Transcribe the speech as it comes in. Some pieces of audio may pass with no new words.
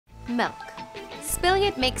Milk. Spilling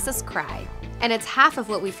it makes us cry, and it's half of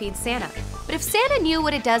what we feed Santa. But if Santa knew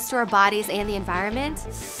what it does to our bodies and the environment,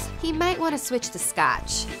 he might want to switch to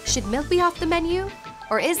scotch. Should milk be off the menu?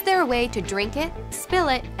 Or is there a way to drink it, spill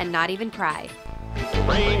it, and not even cry?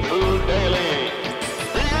 Brain Food Daily.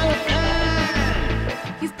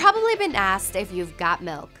 You've probably been asked if you've got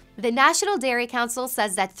milk. The National Dairy Council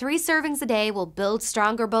says that 3 servings a day will build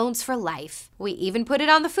stronger bones for life. We even put it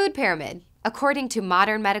on the food pyramid. According to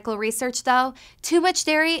modern medical research, though, too much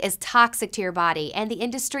dairy is toxic to your body, and the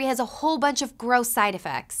industry has a whole bunch of gross side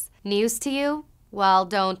effects. News to you? Well,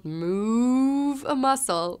 don't move a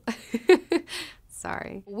muscle.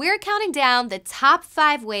 Sorry. We're counting down the top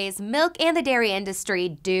 5 ways milk and the dairy industry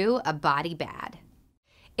do a body bad.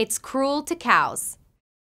 It's cruel to cows.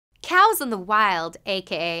 Cows in the wild,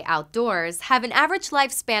 aka outdoors, have an average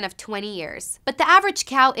lifespan of 20 years. But the average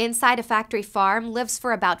cow inside a factory farm lives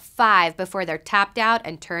for about 5 before they're tapped out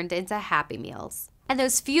and turned into Happy Meals. And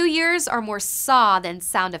those few years are more saw than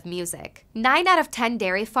Sound of Music. 9 out of 10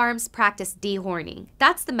 dairy farms practice dehorning.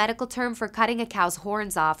 That's the medical term for cutting a cow's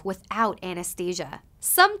horns off without anesthesia.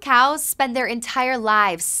 Some cows spend their entire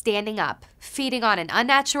lives standing up, feeding on an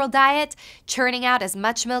unnatural diet, churning out as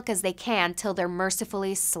much milk as they can till they're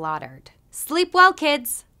mercifully slaughtered. Sleep well,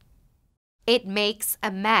 kids! It makes a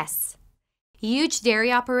mess. Huge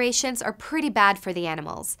dairy operations are pretty bad for the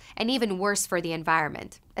animals, and even worse for the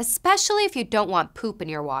environment, especially if you don't want poop in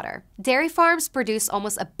your water. Dairy farms produce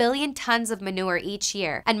almost 1 billion tons of manure each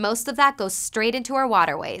year, and most of that goes straight into our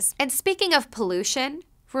waterways. And speaking of pollution,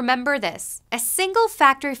 remember this: a single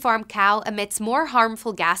factory farm cow emits more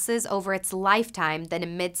harmful gases over its lifetime than a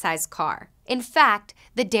mid-sized car. In fact,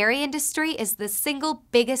 the dairy industry is the single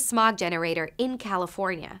biggest smog generator in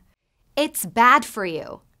California. It's bad for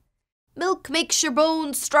you. Milk makes your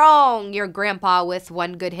bones strong, your grandpa with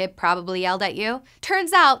one good hip probably yelled at you.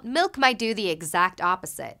 Turns out, milk might do the exact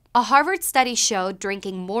opposite. A Harvard study showed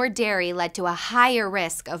drinking more dairy led to a higher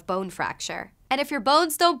risk of bone fracture. And if your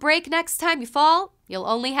bones don't break next time you fall, you'll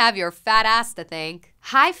only have your fat ass to thank.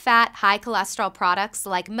 High-fat, high-cholesterol products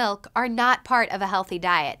like milk are not part of a healthy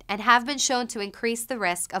diet and have been shown to increase the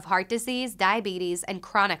risk of heart disease, diabetes, and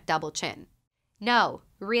chronic double chin. No,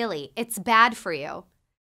 really, it's bad for you.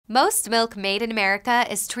 Most milk made in America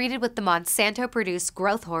is treated with the Monsanto-produced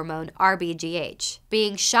growth hormone RBGH.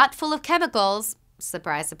 Being shot full of chemicals,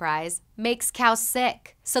 surprise, surprise, makes cows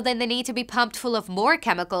sick. So then they need to be pumped full of more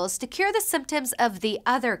chemicals to cure the symptoms of the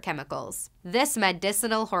other chemicals. This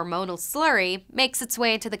medicinal hormonal slurry makes its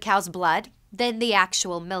way into the cow's blood, then the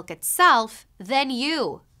actual milk itself, then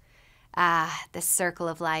you. Ah, the circle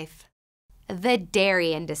of life. The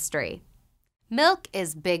dairy industry. Milk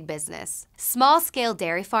is big business. Small-scale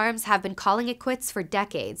dairy farms have been calling it quits for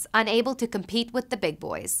decades, unable to compete with the big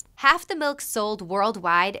boys. Half the milk sold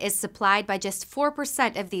worldwide is supplied by just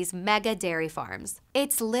 4% of these mega dairy farms.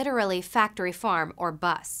 It's literally factory farm or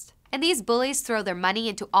bust. And these bullies throw their money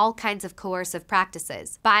into all kinds of coercive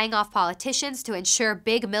practices, buying off politicians to ensure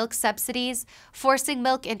big milk subsidies, forcing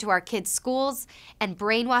milk into our kids' schools, and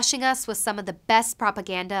brainwashing us with some of the best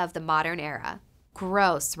propaganda of the modern era.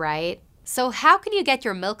 Gross, right? So how can you get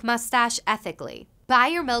your milk mustache ethically? Buy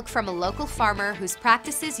your milk from a local farmer whose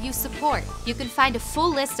practices you support. You can find a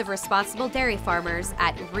full list of responsible dairy farmers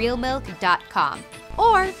at realmilk.com.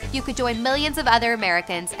 Or you could join millions of other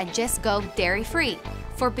Americans and just go dairy-free.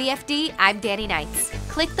 For BFD, I'm Dani Knights.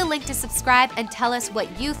 Click the link to subscribe and tell us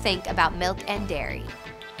what you think about milk and dairy.